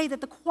know today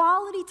that the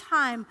quality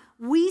time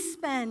we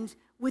spend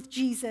with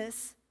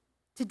Jesus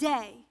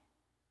today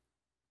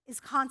is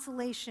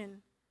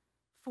consolation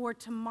for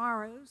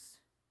tomorrow's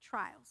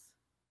trials.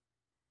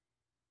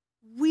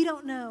 We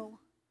don't know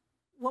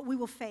what we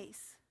will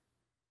face,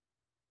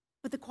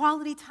 but the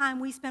quality time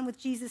we spend with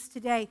Jesus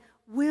today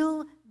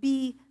will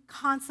be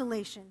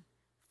consolation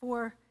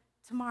for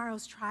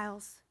tomorrow's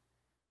trials.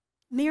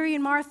 Mary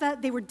and Martha,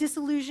 they were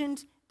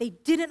disillusioned. They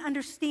didn't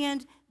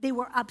understand. They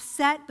were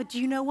upset. But do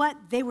you know what?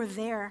 They were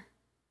there.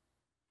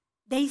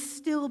 They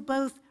still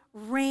both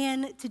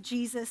ran to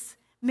Jesus.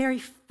 Mary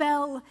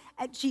fell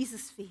at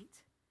Jesus' feet.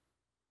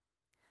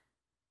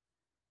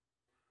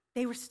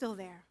 They were still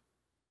there.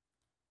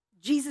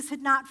 Jesus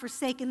had not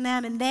forsaken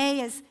them, and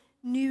they, as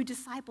new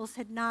disciples,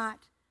 had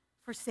not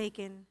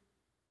forsaken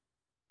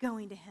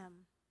going to him.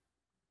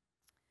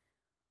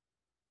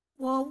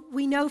 Well,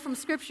 we know from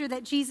Scripture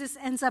that Jesus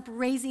ends up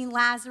raising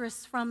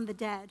Lazarus from the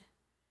dead.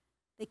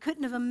 They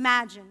couldn't have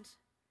imagined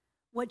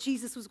what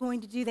Jesus was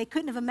going to do. They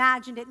couldn't have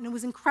imagined it, and it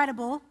was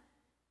incredible.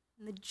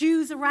 And the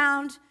Jews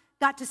around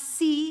got to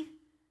see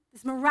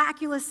this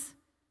miraculous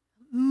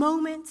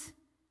moment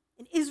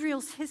in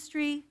Israel's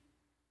history,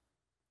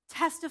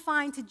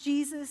 testifying to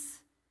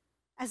Jesus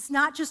as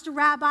not just a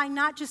rabbi,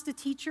 not just a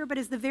teacher, but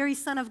as the very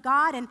Son of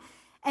God.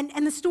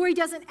 And the story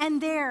doesn't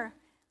end there.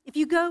 If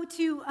you go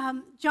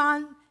to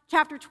John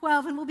chapter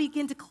 12, and we'll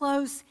begin to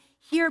close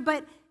here,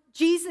 but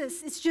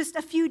Jesus is just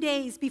a few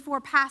days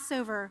before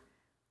Passover.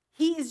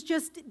 He is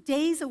just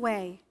days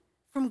away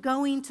from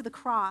going to the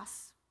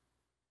cross.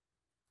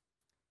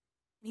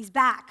 And he's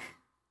back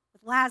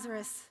with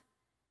Lazarus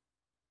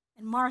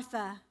and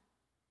Martha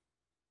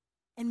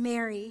and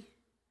Mary.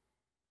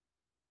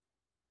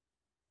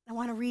 I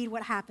want to read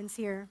what happens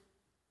here.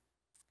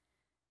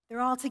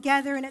 They're all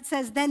together, and it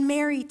says, "Then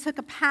Mary took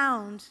a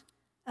pound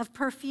of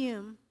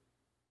perfume,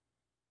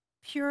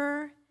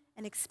 pure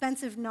and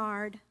expensive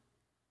nard.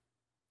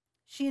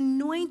 She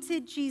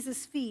anointed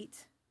Jesus'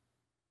 feet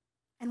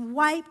and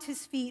wiped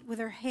his feet with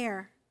her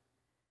hair.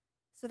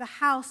 So the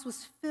house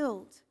was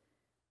filled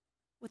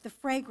with the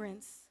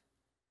fragrance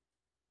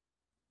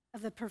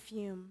of the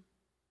perfume."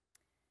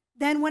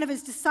 Then one of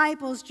his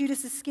disciples,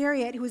 Judas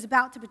Iscariot, who was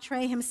about to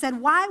betray him,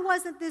 said, "Why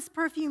wasn't this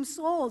perfume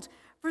sold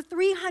for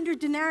 300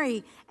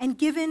 denarii and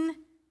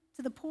given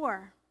to the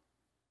poor?"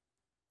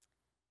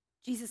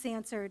 Jesus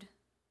answered,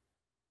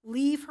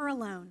 "Leave her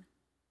alone.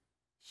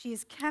 She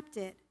has kept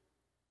it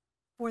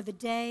for the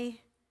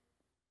day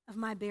of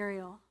my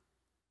burial."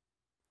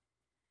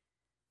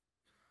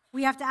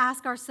 We have to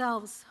ask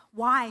ourselves,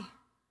 why?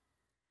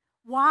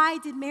 Why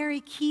did Mary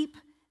keep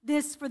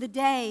this for the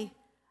day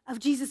of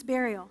Jesus'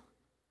 burial?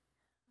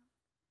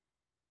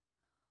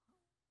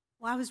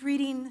 Well, I was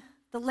reading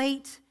the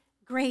late,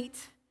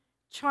 great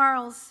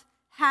Charles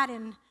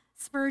Haddon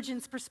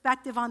Spurgeon's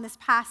perspective on this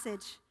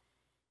passage,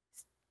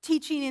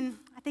 teaching in,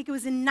 I think it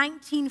was in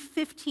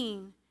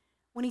 1915,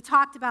 when he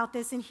talked about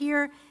this, and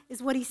here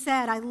is what he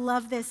said. I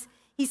love this.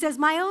 He says,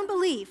 "My own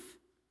belief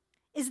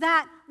is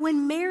that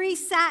when Mary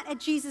sat at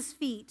Jesus'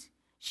 feet,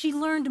 she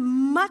learned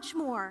much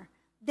more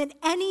than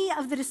any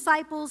of the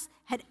disciples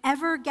had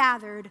ever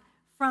gathered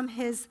from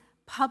his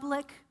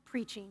public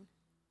preaching."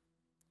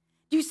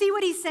 Do you see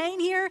what he's saying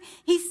here?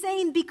 He's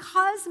saying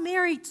because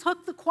Mary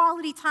took the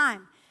quality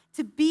time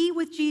to be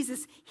with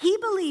Jesus, he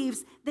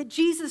believes that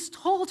Jesus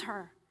told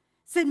her,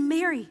 said,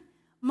 "Mary,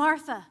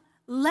 Martha,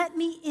 let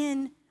me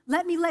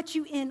let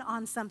you in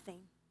on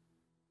something.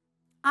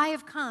 I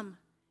have come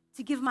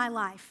to give my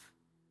life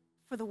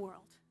for the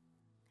world.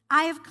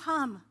 I have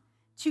come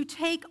to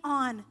take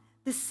on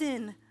the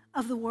sin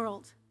of the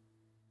world.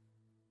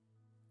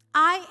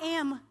 I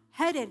am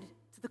headed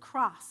to the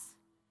cross.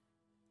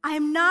 I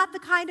am not the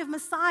kind of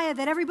Messiah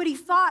that everybody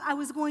thought I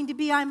was going to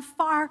be. I'm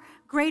far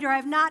greater. I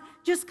have not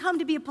just come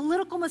to be a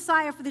political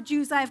Messiah for the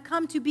Jews. I have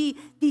come to be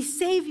the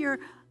Savior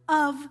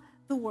of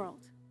the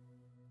world.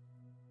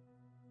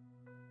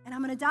 And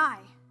I'm going to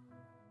die.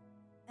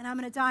 And I'm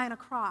going to die on a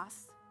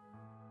cross.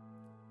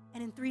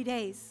 And in 3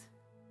 days,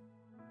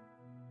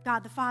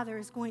 God the Father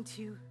is going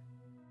to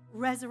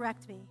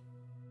resurrect me.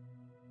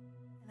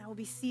 And I will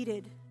be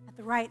seated at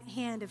the right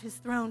hand of his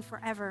throne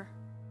forever."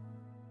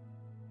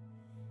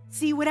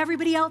 See, what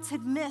everybody else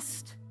had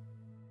missed,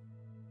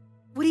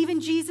 what even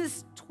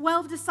Jesus'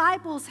 12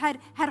 disciples had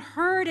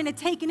heard and had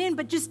taken in,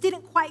 but just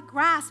didn't quite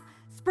grasp,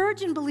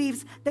 Spurgeon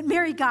believes that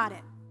Mary got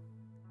it.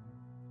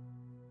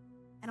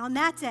 And on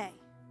that day,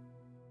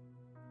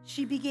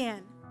 she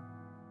began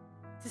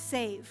to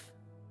save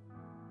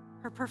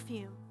her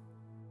perfume,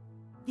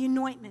 the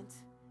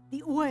anointment,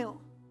 the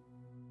oil.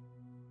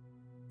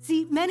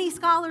 See, many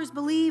scholars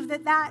believe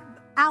that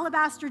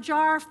alabaster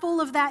jar full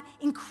of that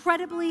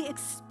incredibly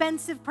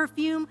expensive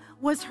perfume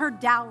was her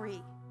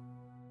dowry.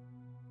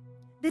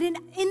 That in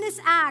this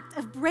act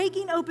of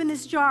breaking open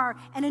this jar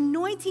and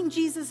anointing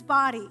Jesus'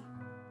 body,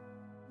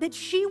 that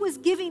she was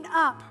giving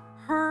up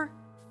her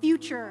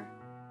future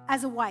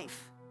as a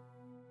wife.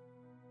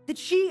 That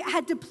she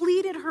had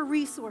depleted her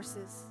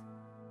resources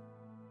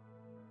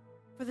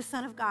for the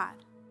Son of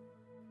God.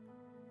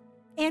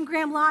 Anne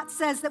Graham Lotz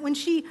says that when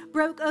she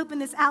broke open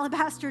this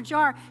alabaster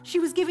jar, she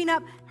was giving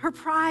up her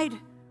pride,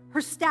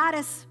 her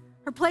status,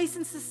 her place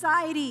in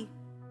society,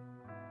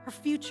 her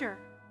future.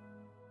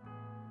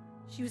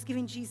 She was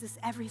giving Jesus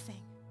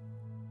everything.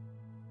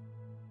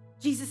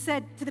 Jesus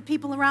said to the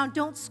people around,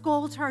 "Don't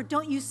scold her.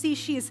 Don't you see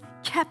she has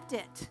kept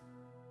it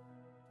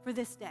for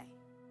this day?"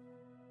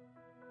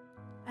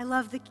 I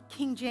love the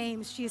King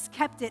James. She has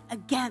kept it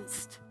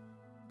against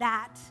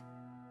that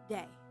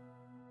day.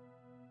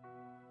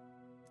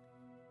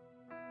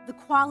 The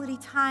quality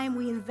time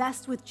we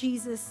invest with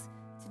Jesus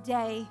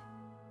today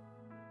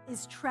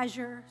is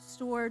treasure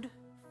stored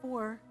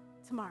for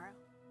tomorrow.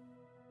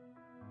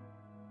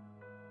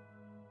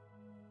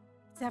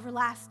 It's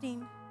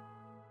everlasting.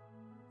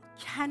 It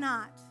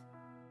cannot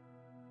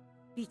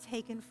be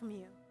taken from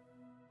you.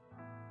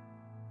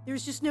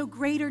 There's just no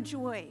greater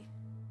joy.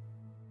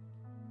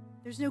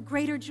 There's no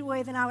greater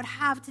joy than I would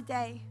have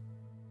today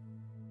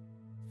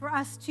for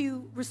us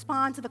to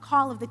respond to the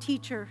call of the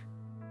teacher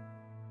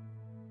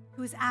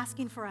who is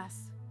asking for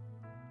us,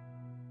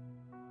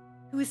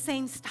 who is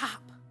saying,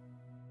 stop.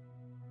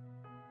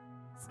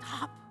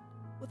 Stop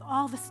with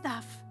all the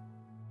stuff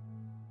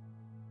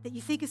that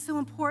you think is so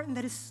important,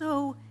 that is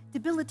so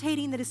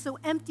debilitating, that is so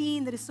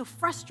emptying, that is so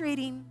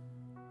frustrating,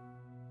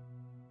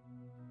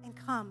 and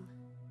come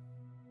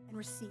and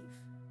receive.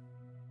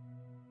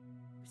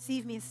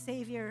 Receive me as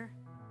Savior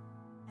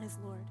and as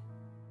Lord.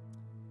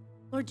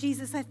 Lord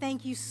Jesus, I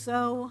thank you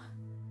so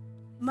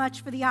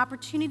much for the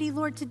opportunity,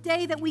 Lord,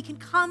 today that we can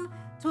come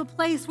to a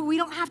place where we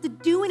don't have to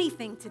do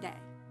anything today.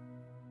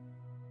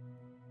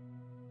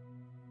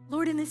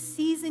 Lord, in this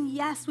season,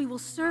 yes, we will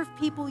serve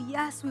people.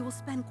 Yes, we will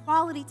spend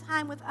quality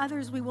time with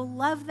others. We will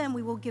love them.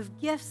 We will give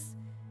gifts.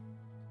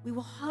 We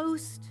will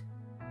host.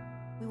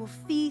 We will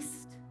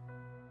feast.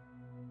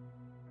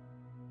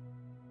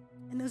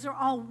 And those are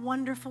all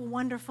wonderful,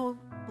 wonderful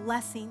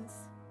blessings.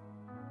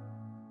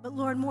 But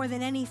Lord, more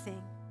than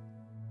anything,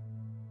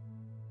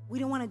 we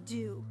don't want to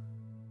do.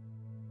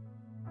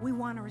 We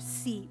want to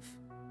receive.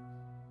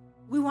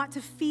 We want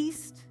to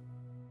feast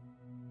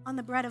on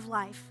the bread of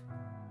life.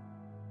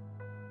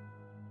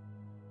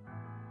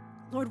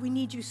 Lord, we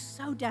need you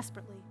so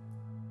desperately.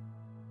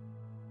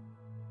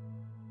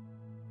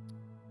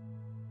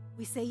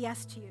 We say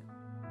yes to you.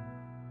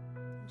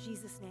 In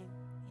Jesus' name,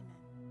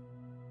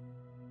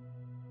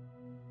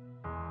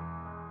 amen.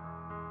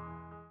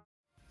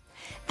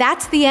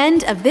 That's the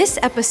end of this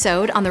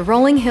episode on the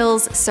Rolling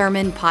Hills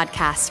Sermon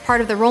Podcast, part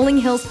of the Rolling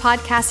Hills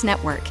Podcast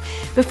Network.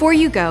 Before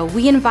you go,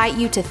 we invite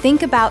you to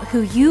think about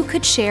who you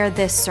could share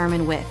this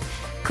sermon with.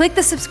 Click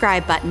the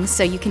subscribe button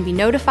so you can be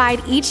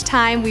notified each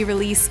time we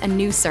release a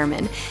new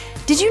sermon.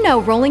 Did you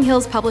know Rolling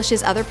Hills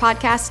publishes other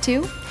podcasts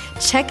too?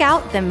 Check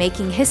out the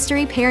Making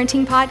History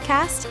Parenting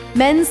Podcast,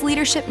 Men's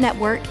Leadership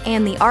Network,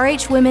 and the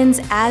RH Women's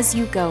As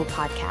You Go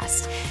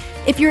podcast.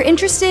 If you're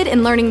interested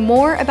in learning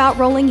more about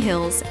Rolling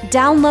Hills,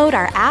 download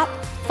our app,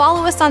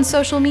 follow us on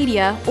social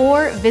media,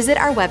 or visit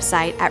our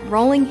website at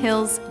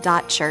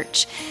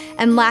rollinghills.church.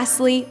 And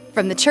lastly,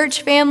 from the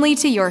church family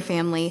to your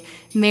family,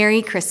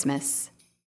 Merry Christmas.